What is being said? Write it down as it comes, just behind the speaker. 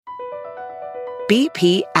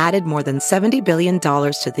BP added more than $70 billion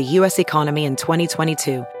to the U.S. economy in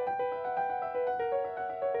 2022.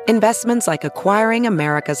 Investments like acquiring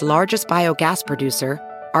America's largest biogas producer,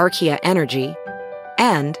 Archaea Energy,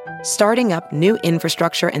 and starting up new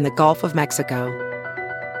infrastructure in the Gulf of Mexico.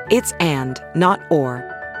 It's and, not or.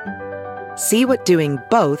 See what doing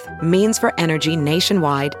both means for energy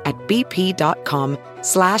nationwide at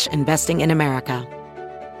bp.com/investing in America.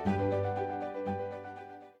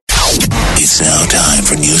 It's now time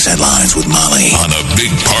for news headlines with Molly on a big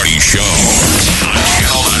party show on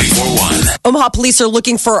Channel 94.1. Omaha police are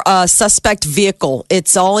looking for a suspect vehicle.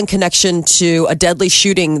 It's all in connection to a deadly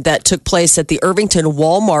shooting that took place at the Irvington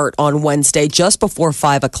Walmart on Wednesday, just before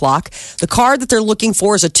 5 o'clock. The car that they're looking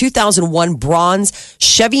for is a 2001 bronze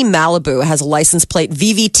Chevy Malibu. It has a license plate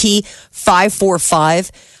VVT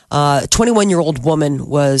 545. A 21-year-old woman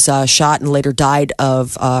was shot and later died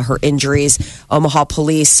of her injuries. Omaha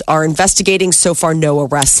police are investigating. So far, no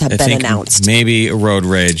arrests have been announced. Maybe a road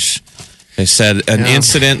rage. They said an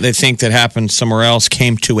incident they think that happened somewhere else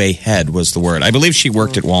came to a head was the word. I believe she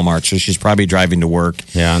worked at Walmart, so she's probably driving to work.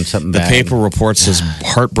 Yeah, on something The bad. paper reports this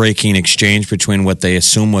heartbreaking exchange between what they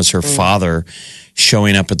assume was her father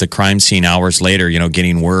showing up at the crime scene hours later,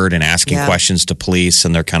 getting word and asking questions to police,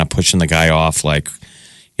 and they're kind of pushing the guy off like,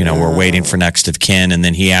 we're waiting for next of kin. And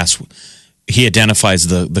then he identifies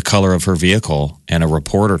the color of her vehicle, and a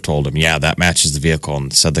reporter told him, yeah, that matches the vehicle,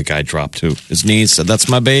 and said the guy dropped to his knees, said, that's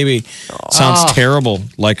my baby. Sounds terrible,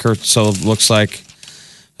 like her. So it looks like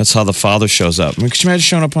that's how the father shows up. I mean, could you imagine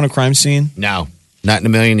showing up on a crime scene? No, not in a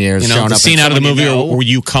million years. The scene out of the movie where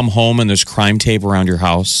you come home and there's crime tape around your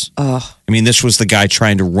house. I mean, this was the guy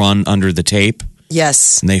trying to run under the tape.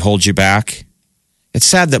 Yes. And they hold you back. It's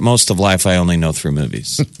sad that most of life I only know through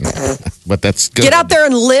movies. But that's good. Get out there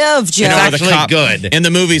and live, Jeff. It's actually good. In the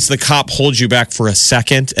movies, the cop holds you back for a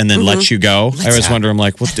second and then lets you go. I always wonder, I'm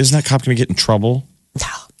like, isn't that cop going to get in trouble? No,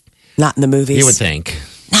 not in the movies. You would think.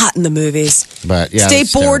 Not in the movies. But yeah, State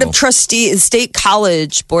College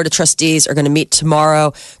Board of Trustees are going to meet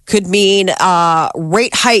tomorrow. Could mean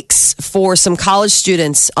rate hikes for some college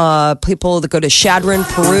students, people that go to Chadron,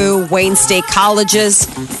 Peru, Wayne State colleges.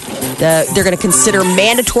 They're going to consider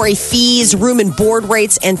mandatory fees, room and board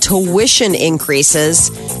rates, and tuition increases.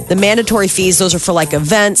 The mandatory fees, those are for like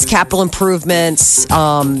events, capital improvements.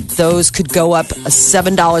 Those could go up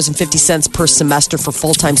 $7.50 per semester for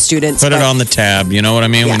full-time students. Put it on the tab. You know what I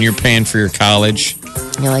mean? Yeah. When you're paying for your college.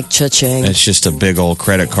 You're like cha-ching. It's just a big old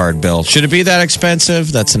credit card bill. Should it be that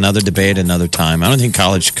expensive? That's another debate, another time. I don't think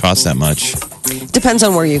college costs that much. Depends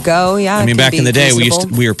on where you go. Yeah. I mean, back in the day, we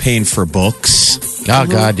were paying for books. Oh,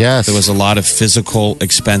 God, yes. There was a lot of physical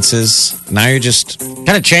expenses. Now you're just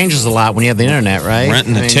kind of changes a lot when you have the internet, right?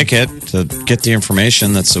 renting a ticket to get the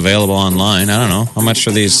information that's available online. I don't know. How much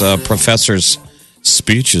are these professors'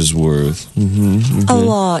 speeches worth? A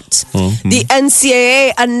lot. The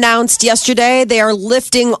NCAA announced yesterday they are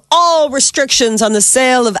lifting all restrictions on the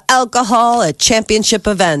sale of alcohol at championship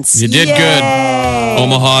events. You did good,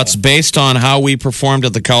 Omaha. It's based on how we performed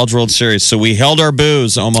at the College World Series. So we held our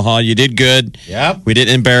booze, Omaha. You did good. Yep. We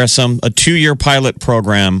didn't embarrass them. A 2-year pilot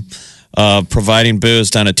program providing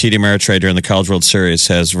booze down at TD Ameritrade during the College World Series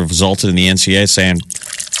has resulted in the NCAA saying,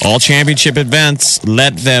 all championship events,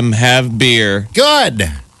 let them have beer. Good.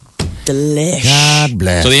 Delish. God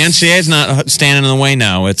bless. So the NCAA is not standing in the way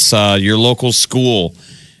now. It's your local school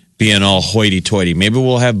being all hoity-toity. Maybe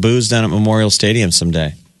we'll have booze down at Memorial Stadium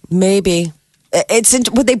someday. Maybe.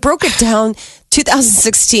 When they broke it down,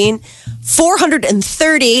 2016,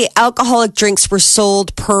 430 alcoholic drinks were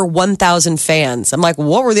sold per 1,000 fans. I'm like,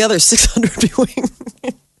 what were the other 600 doing?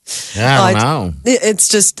 Yeah, I don't know. It's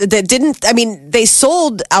just, they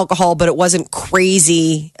sold alcohol, but it wasn't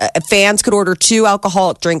crazy. Fans could order 2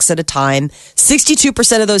 alcoholic drinks at a time.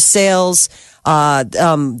 62% of those sales,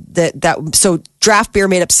 so draft beer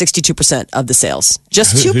made up 62% of the sales.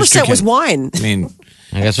 Just 2% was wine. I mean,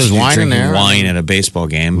 I guess there's wine in there. Wine at a baseball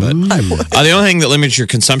game, but the only thing that limits your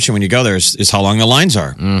consumption when you go there is how long the lines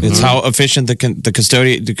are. It's how efficient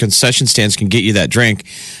the concession stands can get you that drink.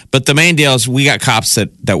 But the main deal is we got cops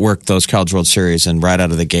that worked those College World Series, and right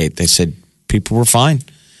out of the gate they said people were fine.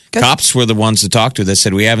 Good. Cops were the ones to talk to. They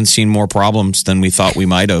said we haven't seen more problems than we thought we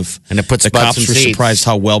might have. And it puts the butts cops in were seats. surprised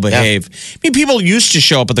how well behaved. I mean, people used to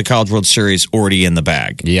show up at the College World Series already in the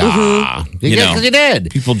bag. Yeah, because you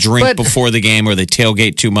did. People drink before the game or they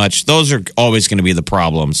tailgate too much. Those are always going to be the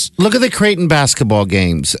problems. Look at the Creighton basketball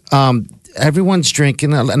games. Everyone's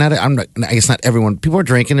drinking. I guess not everyone. People are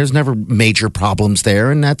drinking. There's never major problems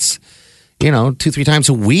there, and that's. 2-3 times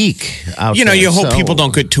a week. Out You there. hope So- people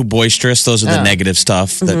don't get too boisterous. Those are the negative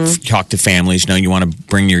stuff that talk to families. You want to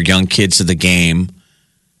bring your young kids to the game.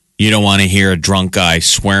 You don't want to hear a drunk guy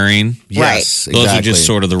swearing. Yes, Those are just exactly.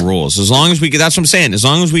 sort of the rules. As long as that's what I'm saying. As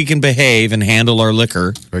long as we can behave and handle our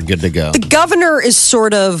liquor. We're good to go. The governor is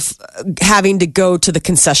sort of having to go to the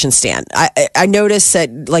concession stand. I noticed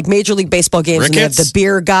that like Major League Baseball games, when they have Ricketts? the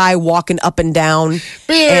beer guy walking up and down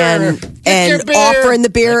Beer! Get your and beer! offering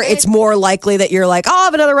the beer, it's more likely that you're like, I'll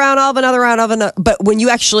have another round, I'll have another round, I'll have another. But when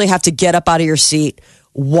you actually have to get up out of your seat,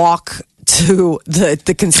 walk to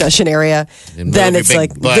the concession area, then it's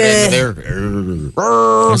like, That's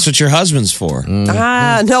what your husband's for.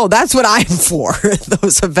 no, that's what I'm for,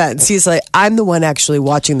 those events. He's like, I'm the one actually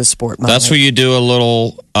watching the sport. That's where you do a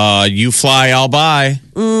little, you fly, I'll buy.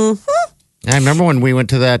 I remember when we went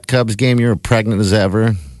to that Cubs game, you were pregnant as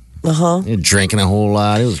ever. You're drinking a whole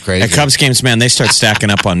lot. It was crazy. At Cubs games, man, they start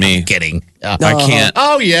stacking up on me. Kidding. I can't.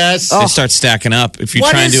 Oh, yes. They start stacking up. If you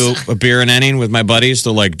What try and is- do a beer and inning with my buddies,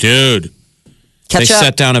 they're like, dude. Catch They up.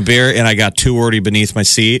 set down a beer and I got two already beneath my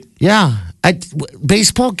seat. Yeah.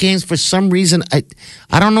 Baseball games, for some reason,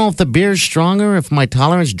 I don't know if the beer is stronger, if my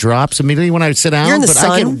tolerance drops immediately when I sit down, You're in the but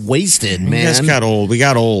I sun. get wasted, You man. guys got old. We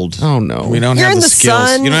got old. Oh, no. We don't You're have in the the skills.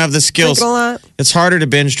 sun, You don't have the skills. drinking a lot. It's harder to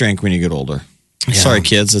binge drink when you get older. I'm sorry,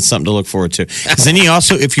 kids. It's something to look forward to. 'Cause then you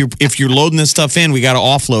also, if you're loading this stuff in, we got to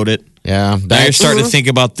offload it. Yeah. Now you're starting to think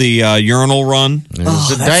about the urinal run.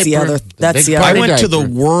 Oh, that's the other. That's the I other. went to the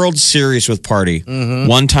World Series with Party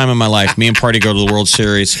one time in my life. Me and Party go to the World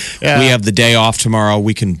Series. Yeah. We have the day off tomorrow.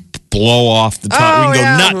 We can blow off the top. We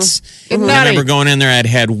can go nuts. I remember going in there. I'd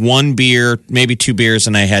had one beer, maybe two beers,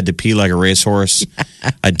 and I had to pee like a racehorse.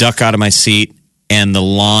 I duck out of my seat, and the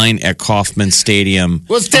line at Kauffman Stadium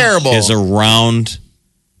was terrible. is around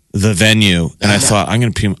the venue, and I thought I'm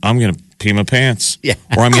gonna pee my pants, Yeah.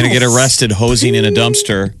 or I'm gonna get arrested hosing in a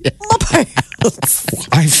dumpster.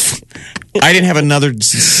 I didn't have another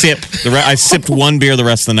sip. I sipped one beer the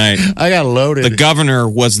rest of the night. I got loaded. The governor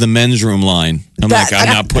was the men's room line. I'm That- like,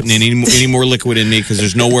 I'm not putting any more liquid in me because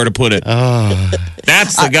there's nowhere to put it.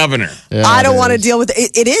 That's the governor. I don't want to deal with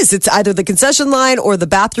it. It is. It's either the concession line or the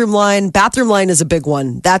bathroom line. Bathroom line is a big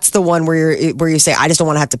one. That's the one where you say, I just don't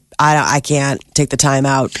want to have to. I can't take the time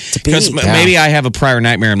out to pee. Because maybe I have a prior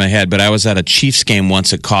nightmare in my head, but I was at a Chiefs game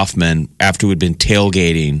once at Kauffman after we'd been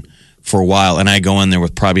tailgating for a while, and I go in there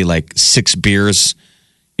with probably like 6 beers,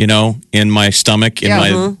 in my stomach, in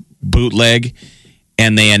my bootleg,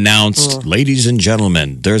 and they announced, ladies and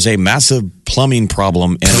gentlemen, there's a massive plumbing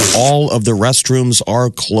problem, and all of the restrooms are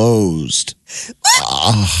closed.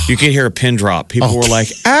 You could hear a pin drop. People were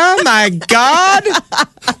like, oh my God.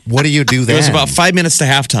 What do you do then? It was about 5 minutes to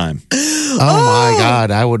halftime. Oh, my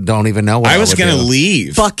God. Don't even know what I was would going to do.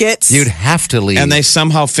 leave. buckets. You'd have to leave. And they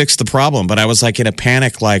somehow fixed the problem, but I was like in a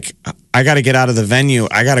panic, like I got to get out of the venue.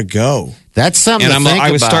 I got to go. That's something And to think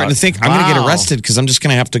I was about. starting to think I'm going to get Wow. arrested because I'm just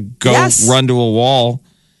going to have to go Yes. run to a wall.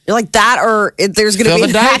 You're like that, or there's going to Fill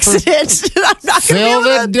be the an diaper. accident. I'm not going Fill to be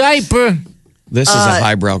the able to. diaper. This is a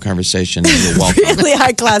highbrow conversation. You're welcome. Really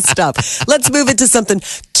high class stuff. Let's move into something.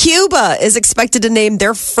 Cuba is expected to name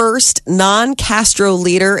their first non-Castro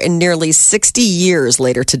leader in nearly 60 years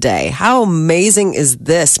later today. How amazing is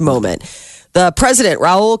this moment? The president,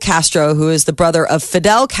 Raul Castro, who is the brother of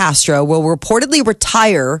Fidel Castro, will reportedly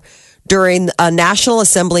retire during a National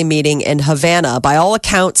Assembly meeting in Havana. By all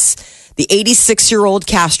accounts, the 86-year-old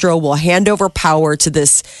Castro will hand over power to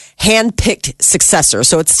this hand-picked successor.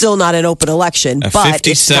 So it's still not an open election. A but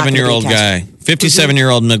it's not gonna be 57-year-old Castro. guy.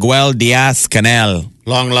 57-year-old Miguel Diaz-Canel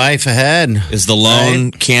Long life ahead. is the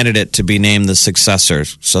lone candidate to be named the successor.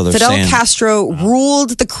 So they're Fidel saying Castro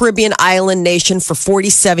ruled the Caribbean island nation for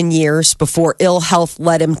 47 years before ill health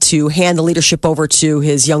led him to hand the leadership over to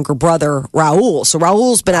his younger brother, Raul. So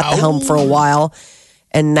Raul's been at the helm for a while,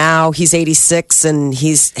 and now he's 86 and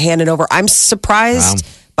he's handed over. I'm surprised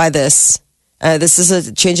by this. This is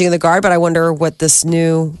a changing of the guard, but I wonder what this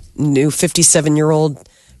new 57-year-old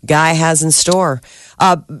guy has in store.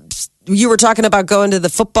 You were talking about going to the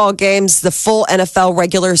football games. The full NFL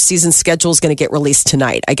regular season schedule is going to get released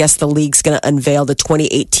tonight. I guess the league's going to unveil the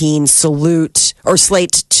 2018 slate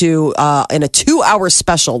to in a 2-hour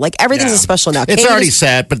special. Like everything's a special now. It's Kane already is-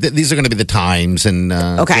 set, but these are going to be the times. And,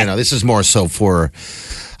 Okay. this is more so for,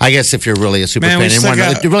 I guess, if you're really a super Man, we fan. still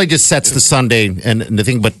got- It really just sets the Sunday and the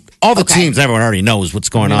thing. But all the teams, everyone already knows what's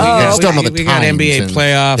going on. You just don't know the we got times NBA and-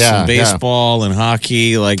 playoffs Yeah, and baseball and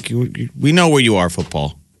hockey. Like we know where you are,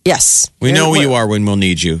 football. Yes. We know where you are when we'll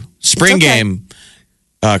need you. Spring okay. game,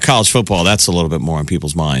 college football, that's a little bit more on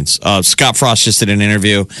people's minds. Scott Frost just did an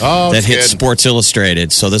interview that hit good. Sports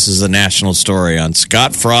Illustrated. So this is the national story on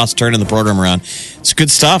Scott Frost turning the program around. It's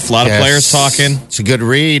good stuff. A lot of players talking. It's a good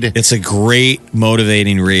read. It's a great,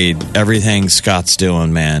 motivating read. Everything Scott's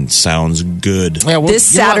doing, man, sounds good. Yeah, This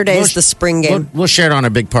Saturday is the spring game. We'll share it on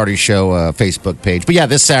our Big Party Show Facebook page. But yeah,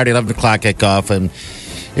 this Saturday, 11 o'clock kickoff. And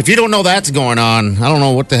if you don't know that's going on, I don't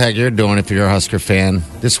know what the heck you're doing if you're a Husker fan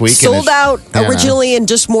this week. Sold out originally in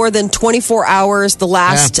just more than 24 hours. The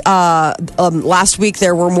last week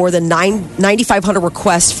there were more than 9,500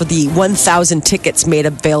 requests for the 1,000 tickets made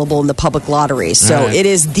available in the public lottery. So it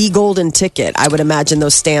is the golden ticket. I would imagine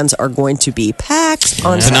those stands are going to be packed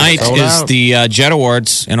on Tonight Saturday. is the Jet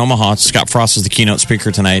Awards in Omaha. Scott Frost is the keynote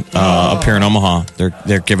speaker tonight up here in Omaha.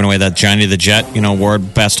 They're giving away that Johnny the Jet,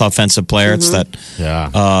 award, best offensive player. It's that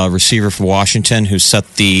receiver for Washington who set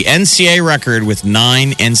the NCAA record with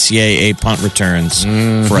 9 NCAA punt returns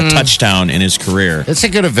for a touchdown in his career. It's a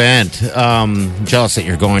good event. Jealous that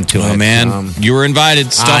you're going to it. Oh, man. You were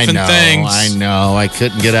invited. Stuff and things. I know. I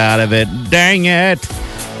couldn't get out of it. Dang it.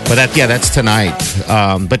 But that's tonight.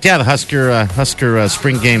 But yeah, the Husker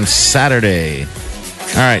spring game Saturday.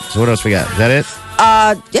 All right. So what else we got? Is that it?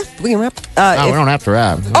 Yeah, we can wrap. We don't have to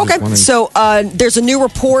wrap. Okay, so there's a new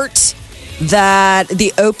report that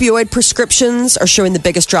the opioid prescriptions are showing the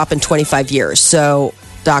biggest drop in 25 years. So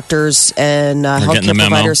doctors and healthcare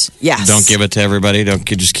providers, yes, don't give it to everybody. Don't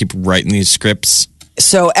just keep writing these scripts.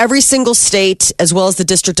 So every single state, as well as the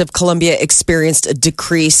District of Columbia, experienced a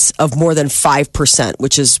decrease of more than 5%,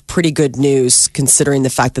 which is pretty good news considering the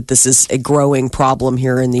fact that this is a growing problem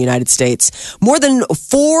here in the United States. More than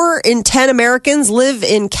 4 in 10 Americans live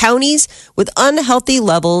in counties with unhealthy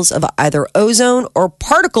levels of either ozone or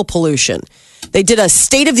particle pollution. They did a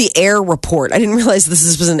state of the air report. I didn't realize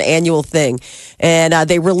this was an annual thing. And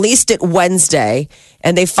they released it Wednesday.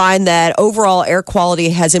 And they find that overall air quality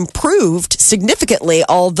has improved significantly,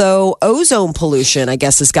 although ozone pollution, I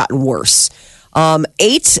guess, has gotten worse.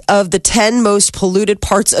 8 of the 10 most polluted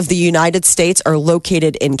parts of the United States are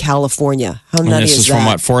located in California. How nutty is that? This is from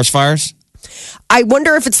what, forest fires? I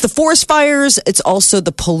wonder if it's the forest fires. It's also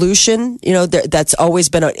the pollution. That's always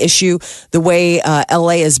been an issue. The way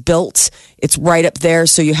LA is built, it's right up there.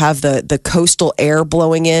 So you have the coastal air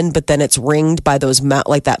blowing in, but then it's ringed by those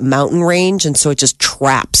like that mountain range. And so it just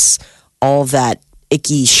traps all that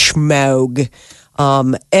icky smog.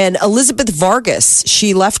 And Elizabeth Vargas,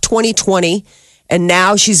 she left 2020. And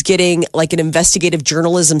now she's getting like an investigative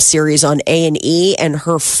journalism series on A&E. And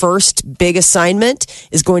her first big assignment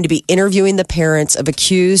is going to be interviewing the parents of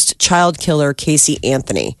accused child killer Casey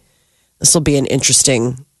Anthony. This will be an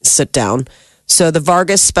interesting sit down. So the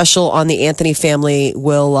Vargas special on the Anthony family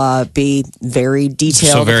will be very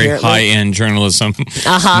detailed. So very apparently. high-end journalism,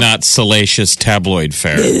 not salacious tabloid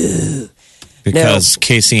fare. Because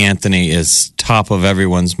Casey Anthony is top of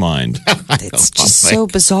everyone's mind. It's just so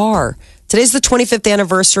bizarre. Today's the 25th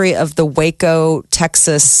anniversary of the Waco,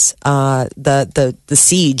 Texas, the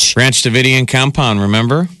siege. Ranch Davidian compound,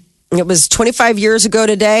 remember? It was 25 years ago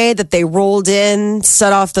today that they rolled in,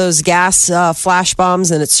 set off those gas flash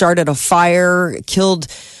bombs, and it started a fire. It killed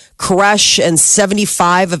Koresh and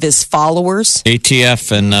 75 of his followers.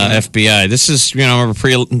 ATF and FBI. This is, remember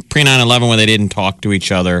pre 9/11 when they didn't talk to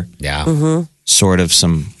each other. Yeah. Sort of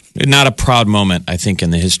not a proud moment, I think, in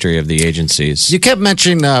the history of the agencies. You kept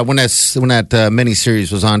mentioning when that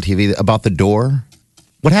miniseries was on TV about the door.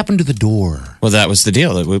 What happened to the door? Well, that was the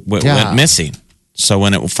deal. It went missing. So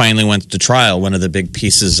when it finally went to trial, one of the big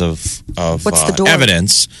pieces of What's the door?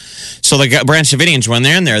 Evidence. So the Branch Davidians, when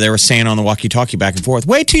they're in there, they were saying on the walkie-talkie back and forth,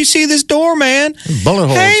 "Wait till you see this door, man. Bullet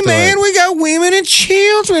holes. Hey, man, we got women and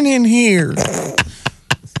children in here."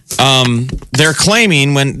 They're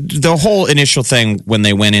claiming when the whole initial thing when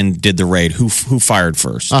they went in did the raid, who fired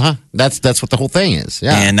first? That's what the whole thing is.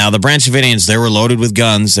 Yeah. And now the Branch Davidians, they were loaded with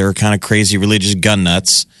guns. They were kind of crazy religious gun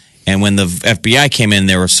nuts. And when the FBI came in,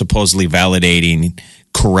 they were supposedly validating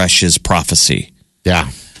Koresh's prophecy. Yeah.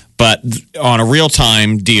 But on a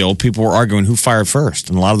real-time deal, people were arguing who fired first.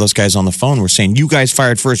 And a lot of those guys on the phone were saying, you guys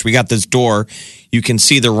fired first. We got this door. You can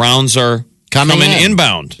see the rounds are coming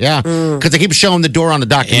inbound. Yeah, because they keep showing the door on the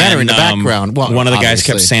documentary in the background. Well, one of the guys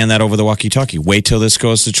kept saying that over the walkie-talkie. Wait till this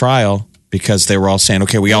goes to trial, because they were all saying,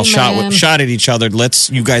 okay, we all shot at each other.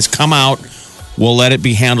 You guys come out. We'll let it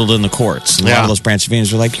be handled in the courts. And a lot of those Branch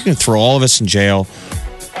Davidians were like, you can throw all of us in jail.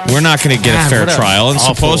 We're not going to get a fair trial. And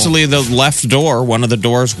supposedly the left door, one of the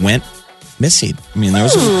doors went missing. I mean, there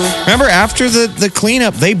was remember after the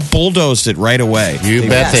cleanup, they bulldozed it right away. You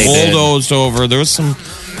bet they did. Bulldozed over. There was some.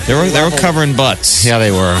 They were covering butts. Yeah, they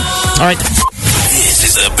were. All right. This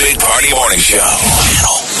This is the Big Party Morning Show.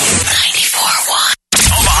 Channel 94.1.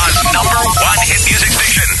 Omaha's #1 hit music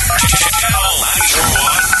station. Channel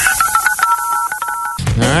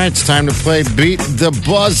 94.1. All right, it's time to play Beat the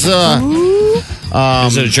Buzzer.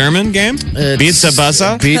 Is it a German game? Beat the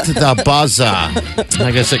buzzer? Beat the Buzzer.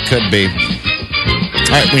 I guess it could be. All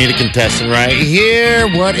right, we need a contestant right here.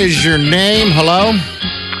 What is your name? Hello?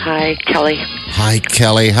 Hi, Kelly. Hi,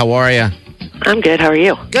 Kelly. How are you? I'm good. How are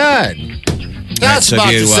you? Good. Tell us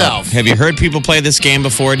about yourself. Have you heard people play this game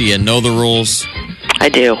before? Do you know the rules? I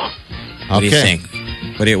do. What do you think?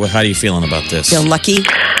 How are you feeling about this? Feeling lucky?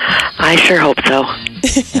 I sure hope so. All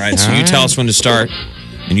right, so you tell us when to start,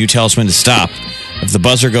 and you tell us when to stop. If the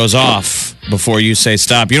buzzer goes off before you say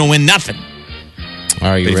stop, you don't win nothing.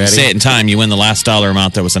 Are you But if ready? you say it in time, you win the last dollar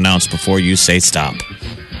amount that was announced before you say stop.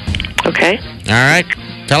 Okay. All right.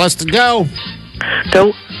 Tell us to go.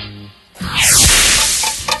 Go.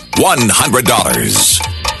 $100.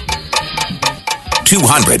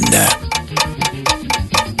 200.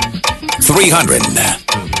 300.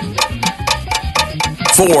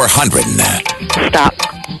 400. Stop.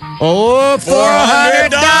 Oh,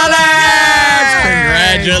 $400.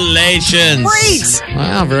 Congratulations. Great.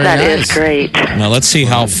 Wow, very That nice. is great. Now let's see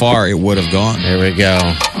how far it would have gone. There we go.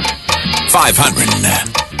 500.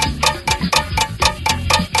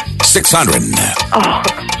 600. Oh,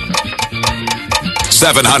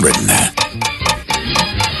 700.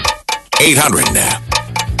 800.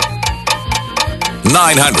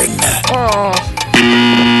 900.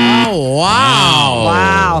 Oh, wow.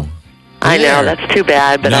 Wow. I know. That's too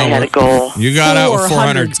bad, but I had a goal. You got out with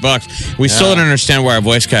 400. $400. We still don't understand where our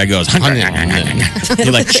voice guy goes. He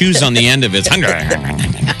like chews on the end of it.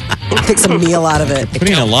 Picks a meal out of it.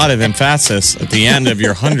 Putting a lot of emphasis at the end of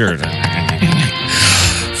your 100.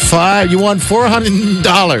 You won $400.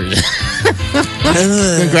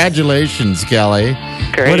 Congratulations, Kelly.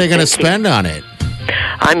 Great, What are they going to thank you. spend on it?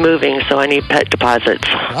 I'm moving, so I need pet deposits.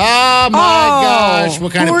 Oh, my gosh.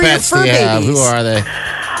 What kind who of are your pets do fur you have? babies? Who are they?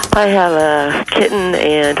 I have a kitten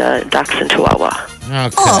and a dachshund chihuahua.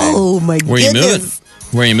 Okay. Oh, my Where are you moving? goodness.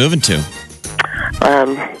 Where are you moving to?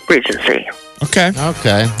 Regency. Okay.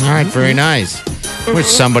 Okay. All right. Very nice. Wish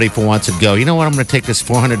somebody for once would go, you know what? I'm going to take this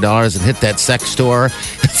 $400 and hit that sex store,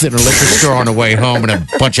 then a liquor store on the way home, and a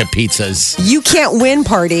bunch of pizzas. You can't win,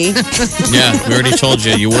 party. Yeah, we already told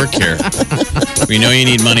you work here. We know you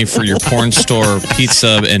need money for your porn store,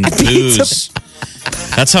 pizza, and booze.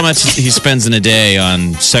 That's how much he spends in a day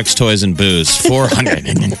on sex toys and booze.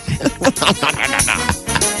 $400.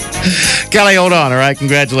 Kelly, hold on. All right.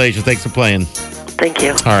 Congratulations. Thanks for playing. Thank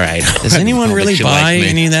you. All right. Does anyone really She buy liked me.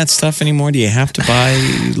 any of that stuff anymore? Do you have to buy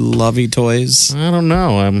lovey toys? I don't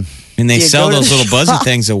know. And they Do you sell go to those the little buzzy shop?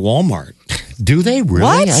 things at Walmart. Do they really?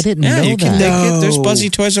 What? I didn't Yeah, know you can. that. There's buzzy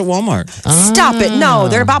toys at Walmart. Stop it. No,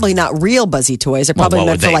 they're probably not real buzzy toys. They're probably what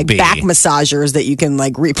meant would for they like be? back massagers that you can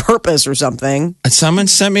like repurpose or something. Someone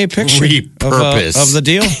sent me a picture Repurpose. of the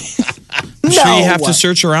deal. I'm sure you have to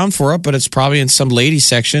search around for it, but it's probably in some lady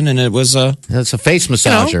section, and it was a That's a face you know,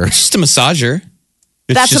 massager. it's just a massager.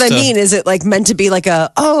 It's That's what just I mean. Is it like meant to be like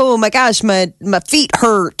oh my gosh, my feet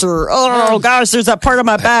hurt, or oh gosh, there's that part of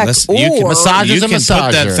my back. Listen, you can, Or- Massager's you a can put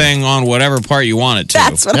that massager. thing on whatever part you want it to.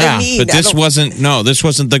 That's what Yeah, I mean. But I this don't-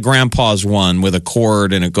 wasn't the grandpa's one with a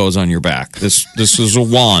cord and it goes on your back. This was a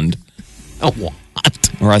wand. Oh, what?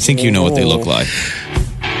 Or I think you know what they look like.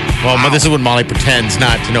 Well, but this is when Molly pretends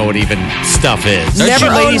not to know what even stuff is. Don't Never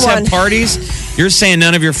you ladies owned have one. parties? You're saying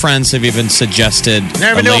none of your friends have even suggested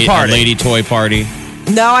Never been to a party. lady toy party?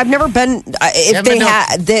 No, I've never been. If Haven't they been to-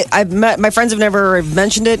 had, I've met my friends have never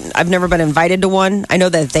mentioned it. I've never been invited to one. I know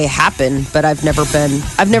that they happen, but I've never been.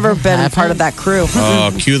 I've never been part of that crew.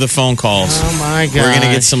 Oh, cue the phone calls. Oh, my God. We're going to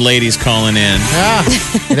get some ladies calling in. Yeah.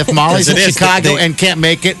 And if Molly's in Yes, it is. Chicago They- and can't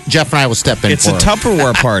make it, Jeff and I will step in It's for a her.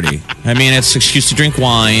 Tupperware party. I mean, it's an excuse to drink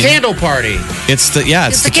wine. Candle party. It's the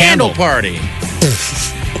It's the candle party.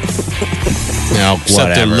 No,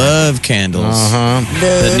 Except they whatever. love candles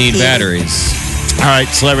that need batteries. All right,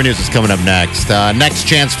 Celebrity News is coming up next. Next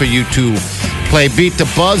chance for you to play Beat the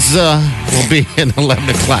Buzz will be in 11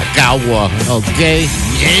 o'clock hour. Okay?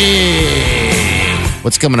 Yeah.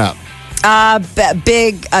 What's coming up?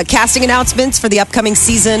 Big casting announcements for the upcoming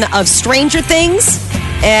season of Stranger Things,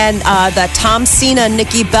 and the Tom Cena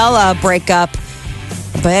Nikki Bella breakup.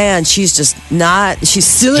 Man, she's just not. She's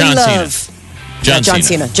still in John love. Cena. John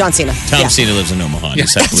Cena. John Cena. Tom Yeah. Cena lives in Omaha.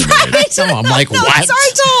 He's happily married. Right. Oh, I'm like, No, what?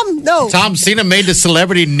 sorry, Tom. No, Tom Cena made the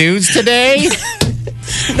Celebrity News today?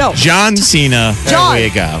 no. John Cena. John. There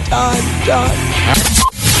you go. John.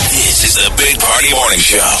 This is the Big Party Morning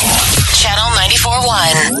Show. Channel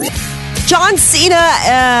 94.1. John Cena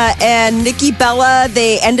and Nikki Bella,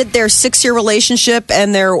 they ended their 6-year relationship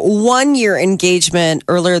and their 1-year engagement.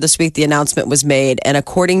 Earlier this week, the announcement was made. And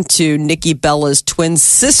according to Nikki Bella's twin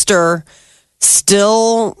sister,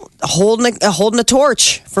 still holding a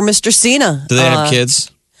torch for Mr. Cena. Do they have kids?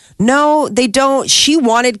 No, they don't. She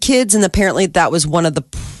wanted kids, and apparently that was one of the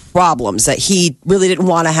problems, that he really didn't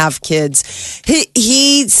want to have kids.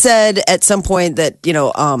 He said at some point that,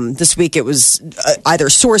 this week it was either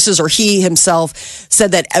sources or he himself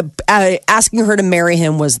said that asking her to marry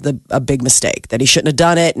him was a big mistake, that he shouldn't have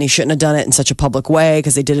done it, and he shouldn't have done it in such a public way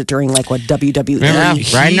because they did it during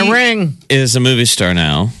WWE. Right in the ring. Is a movie star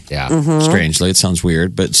now. Yeah. Strangely, it sounds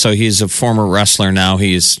weird, but so he's a former wrestler now.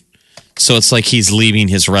 So it's like he's leaving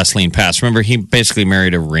his wrestling past. Remember, he basically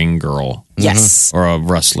married a ring girl. Yes. Or a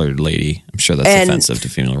wrestler lady. I'm sure that's offensive to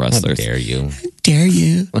female wrestlers. How dare you? Dare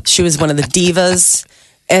you? She was one of the divas.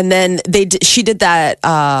 And then she did that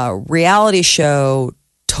reality show,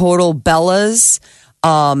 Total Bellas.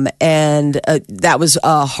 And that was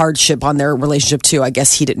a hardship on their relationship, too. I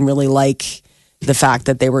guess he didn't really like the fact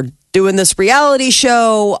that they were doing this reality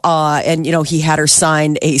show. And, he had her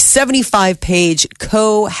sign a 75-page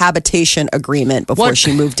cohabitation agreement before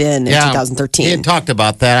she moved in 2013. He had talked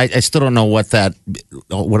about that. I still don't know what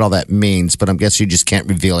all that means, but I guess you just can't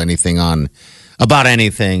reveal anything about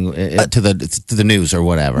anything to the news or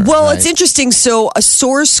whatever. Well, right? It's interesting. So a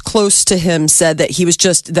source close to him said that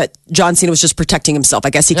that John Cena was just protecting himself. I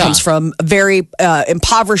guess he comes from a very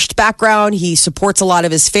impoverished background. He supports a lot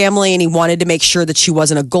of his family, and he wanted to make sure that she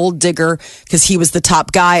wasn't a gold digger because he was the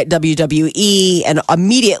top guy at WWE. And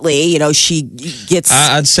immediately, she gets...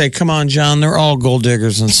 I'd say, come on, John, they're all gold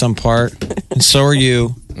diggers in some part. And so are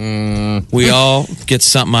you. We all get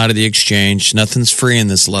something out of the exchange. Nothing's free in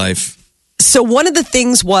this life. So one of the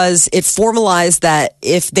things was it formalized that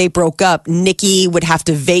if they broke up, Nikki would have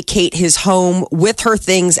to vacate his home with her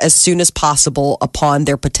things as soon as possible upon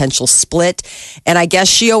their potential split. And I guess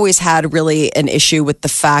she always had really an issue with the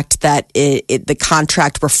fact that the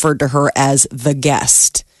contract referred to her as the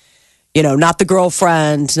guest. Not the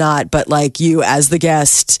girlfriend, but like you as the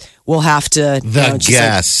guest will have to... The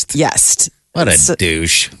guest. Yes. What a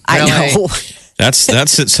douche. I know.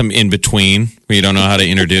 That's some in between where you don't know how to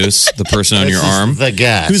introduce the person on your arm. The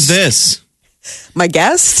guest. Who's this? My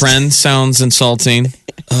guest? Friend sounds insulting.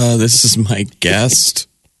 This is my guest.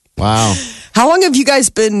 Wow. How long have you guys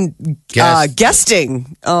been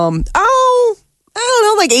guesting? I don't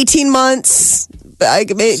know, like 18 months. So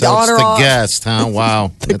on or it's the guest, huh?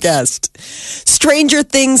 Wow. The guest. Stranger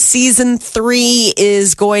Things Season 3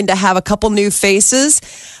 is going to have a couple new faces.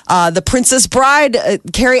 The Princess Bride,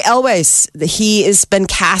 Carrie Elwes, he has been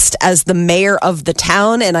cast as the mayor of the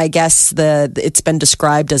town, and I guess it's been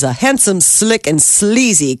described as a handsome, slick, and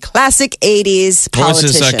sleazy classic 80s politician. What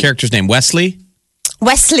was his character's name? Wesley?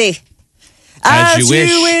 Wesley. As you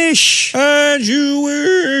wish. As you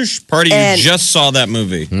wish. Party, you just saw that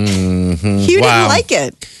movie. Mm-hmm. You didn't like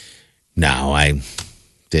it. No, I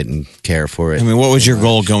didn't care for it. I mean, what was your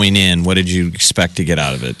goal going in? What did you expect to get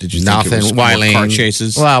out of it? Did you Nothing. think it was more car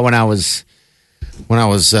chases? Well, when I was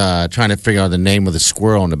trying to figure out the name of the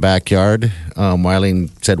squirrel in the backyard,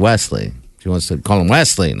 Wileen said Wesley. She wants to call him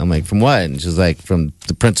Wesley. And I'm like, from what? And she's like, from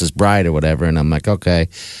The Princess Bride or whatever. And I'm like, okay.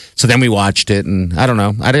 So then we watched it, and I don't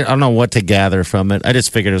know. I don't know what to gather from it. I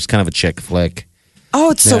just figured it was kind of a chick flick. Oh,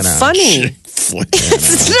 it's so funny. It's not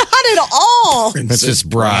at all. Princess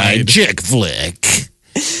Bride. Chick flick.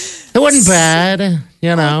 It wasn't bad,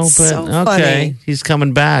 but so okay. funny. He's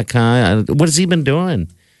coming back, huh? What has he been doing?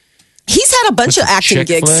 He's had a bunch of action chick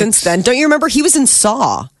gigs flicks? since then. Don't you remember? He was in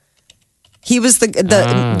Saw. He was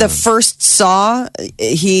the first Saw.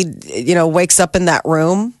 He wakes up in that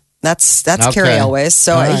room. That's Okay. Carrie Elwes.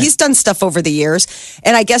 So All right. he's done stuff over the years.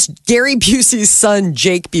 And I guess Gary Busey's son,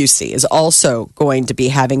 Jake Busey, is also going to be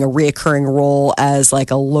having a reoccurring role as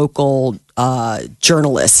like a local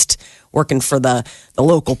journalist working for the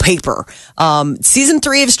local paper. Season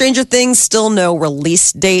 3 of Stranger Things, still no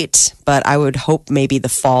release date, but I would hope maybe the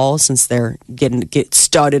fall since they're get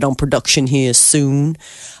started on production here soon.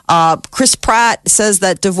 Chris Pratt says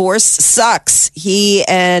that divorce sucks. He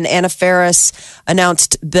and Anna Faris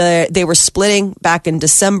announced they were splitting back in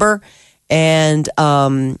December, and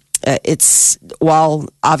it's, while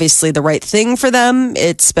obviously the right thing for them,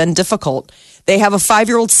 it's been difficult. They have a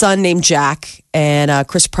 5-year-old son named Jack, and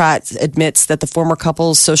Chris Pratt admits that the former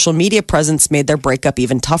couple's social media presence made their breakup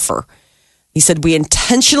even tougher. He said, we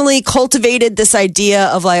intentionally cultivated this idea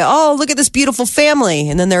of like, oh, look at this beautiful family.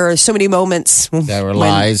 And then there are so many moments. That were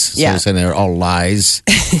lies. Yeah. So they're all lies.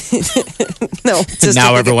 No, just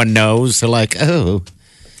Now everyone knows. They're like, oh.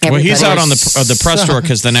 Well, he's out on Everybody- the press tour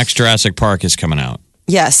because the next Jurassic Park is coming out.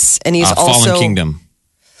 Yes, and he's Fallen also Kingdom.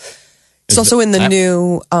 He's also in the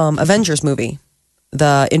new Avengers movie,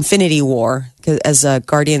 the Infinity War, as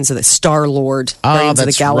Guardians of the Star-Lord, Guardians of the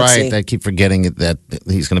that's Galaxy. right. I keep forgetting that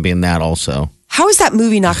he's going to be in that also. How is that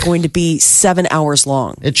movie not going to be 7 hours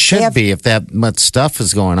long? It should be if that much stuff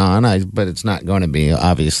is going on, but it's not going to be,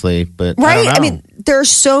 obviously. But Right? I don't know. mean, there are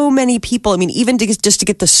so many people. I mean, even just to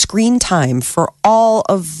get the screen time for all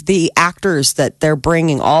of the actors that they're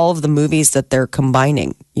bringing, all of the movies that they're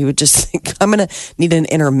combining, you would just think, I'm going to need an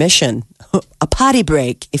intermission, a potty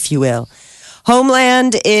break, if you will.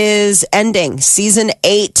 Homeland is ending. Season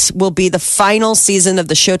 8 will be the final season of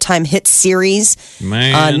the Showtime hit series.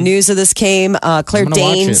 Man. News of this came. Claire I'm gonna watch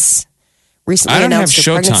Danes recently I don't have announced her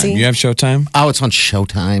Showtime. pregnancy. You have Showtime? Oh, it's on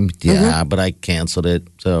Showtime. Yeah, but I canceled it.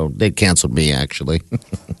 So they canceled me, actually.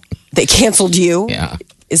 They canceled you. Yeah.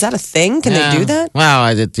 Is that a thing? Can they do that? Well,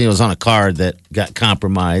 it was on a card that got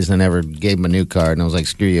compromised. I never gave him a new card, and I was like,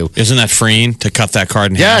 screw you. Isn't that freeing to cut that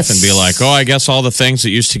card in Yes. half and be like, oh, I guess all the things that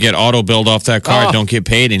used to get auto billed off that card don't get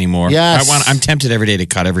paid anymore? Yes. I'm tempted every day to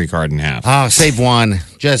cut every card in half Oh, save one.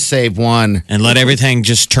 Just save one. and let everything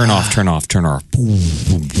just turn off.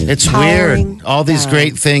 It's Powering weird. All these down.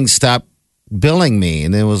 great things stopped billing me,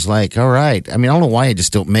 and it was like, all right. I mean, I don't know why I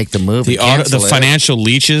just don't make the move. The and cancel it. financial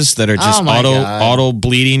leeches that are just Oh, my God. auto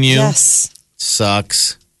bleeding you. Yes.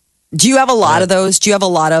 Sucks. Do you have a lot of those? Do you have a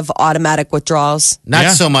lot of automatic withdrawals? Not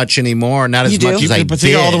Yeah. so much anymore. Not as You do? much as I But did.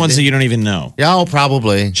 think of all the ones that you don't even know. Yeah, oh,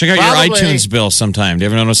 probably. Check out Probably. your iTunes bill sometime. Do you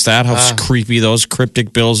ever notice that? How creepy those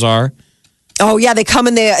cryptic bills are? Oh yeah, they come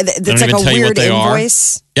in there. It's Don't like even a tell you what weird they are.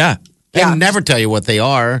 invoice. Yeah. They Yeah. never tell you what they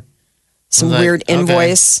are. Some Like, weird okay.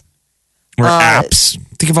 invoice. Or apps.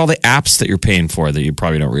 Think of all the apps that you're paying for that you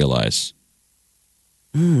probably don't realize.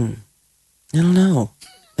 I don't know.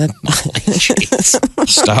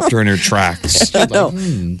 Stopped her in her tracks.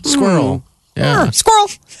 Squirrel. Yeah. Squirrel.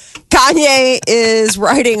 Kanye is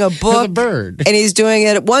writing a book, a bird. and he's doing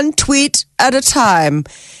it one tweet at a time.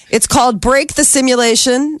 It's called Break the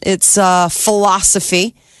Simulation. It's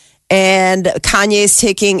philosophy. And Kanye's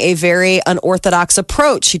taking a very unorthodox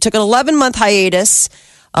approach. He took an 11-month hiatus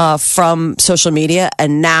from social media,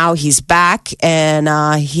 and now he's back. And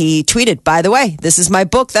he tweeted, by the way, this is my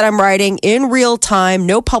book that I'm writing in real time.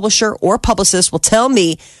 No publisher or publicist will tell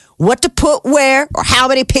me what to put where or how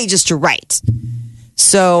many pages to write.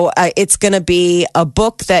 So it's going to be a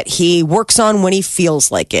book that he works on when he feels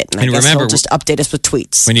like it. And I And guess remember, he'll just update us with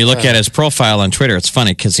tweets. When you look at his profile on Twitter, it's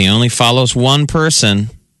funny because he only follows one person.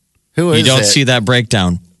 Who is You don't it? see that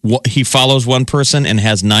breakdown. He follows one person and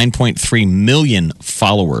has 9.3 million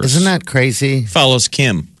followers. Isn't that crazy? Follows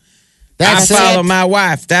Kim. That's I follow it. my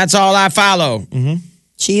wife. That's all I follow.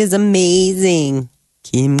 She is amazing.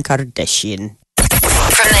 Kim Kardashian.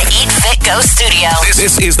 From the Eat Fit Go studio,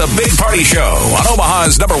 This is the Big Party Show on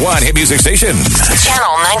Omaha's #1 hit music station.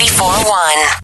 Channel 94.1.